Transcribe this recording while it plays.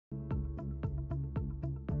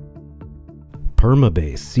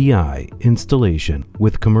PermaBASE CI installation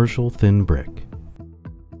with commercial thin brick.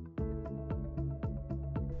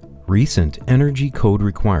 Recent energy code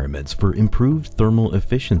requirements for improved thermal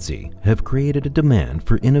efficiency have created a demand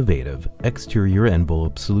for innovative exterior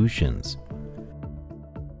envelope solutions.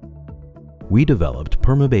 We developed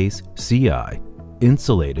PermaBASE CI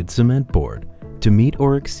Insulated Cement Board to meet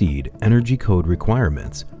or exceed energy code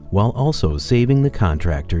requirements while also saving the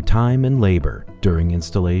contractor time and labor during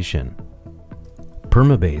installation.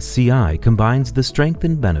 PermaBASE CI combines the strength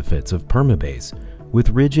and benefits of PermaBASE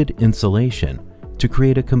with rigid insulation to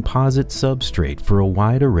create a composite substrate for a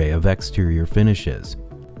wide array of exterior finishes.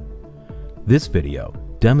 This video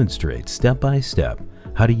demonstrates step-by-step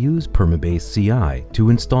how to use PermaBASE CI to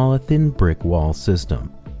install a thin brick wall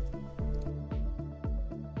system.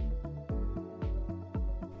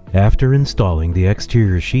 After installing the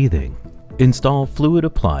exterior sheathing, install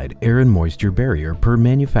fluid-applied air and moisture barrier per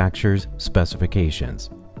manufacturer's specifications.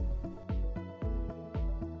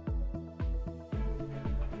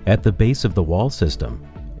 At the base of the wall system,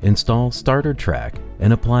 install starter track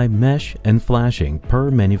and apply mesh and flashing per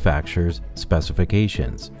manufacturer's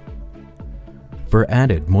specifications. For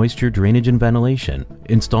added moisture drainage and ventilation,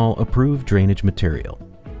 install approved drainage material.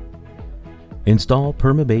 Install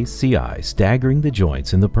PermaBASE CI staggering the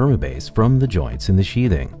joints in the PermaBASE from the joints in the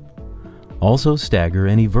sheathing. Also stagger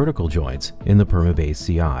any vertical joints in the PermaBASE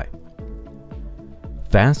CI.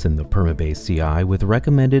 Fasten the PermaBASE CI with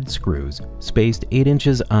recommended screws spaced 8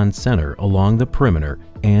 inches on center along the perimeter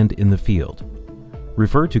and in the field.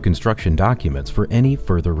 Refer to construction documents for any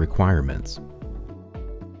further requirements.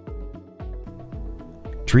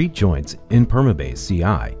 Treat joints in PermaBASE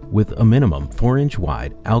CI with a minimum 4-inch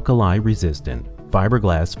wide alkali-resistant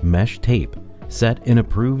fiberglass mesh tape set in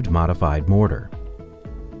approved modified mortar.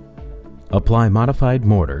 Apply modified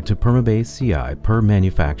mortar to PermaBASE CI per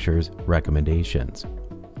manufacturer's recommendations.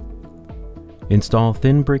 Install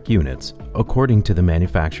thin brick units according to the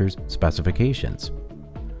manufacturer's specifications.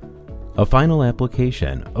 A final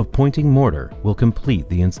application of pointing mortar will complete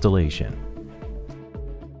the installation.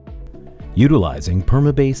 Utilizing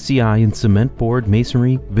PermaBASE CI in cement board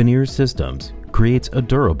masonry veneer systems creates a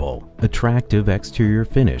durable, attractive exterior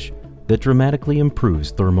finish that dramatically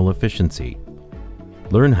improves thermal efficiency.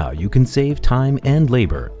 Learn how you can save time and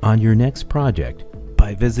labor on your next project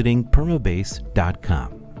by visiting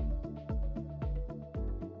PermaBASE.com.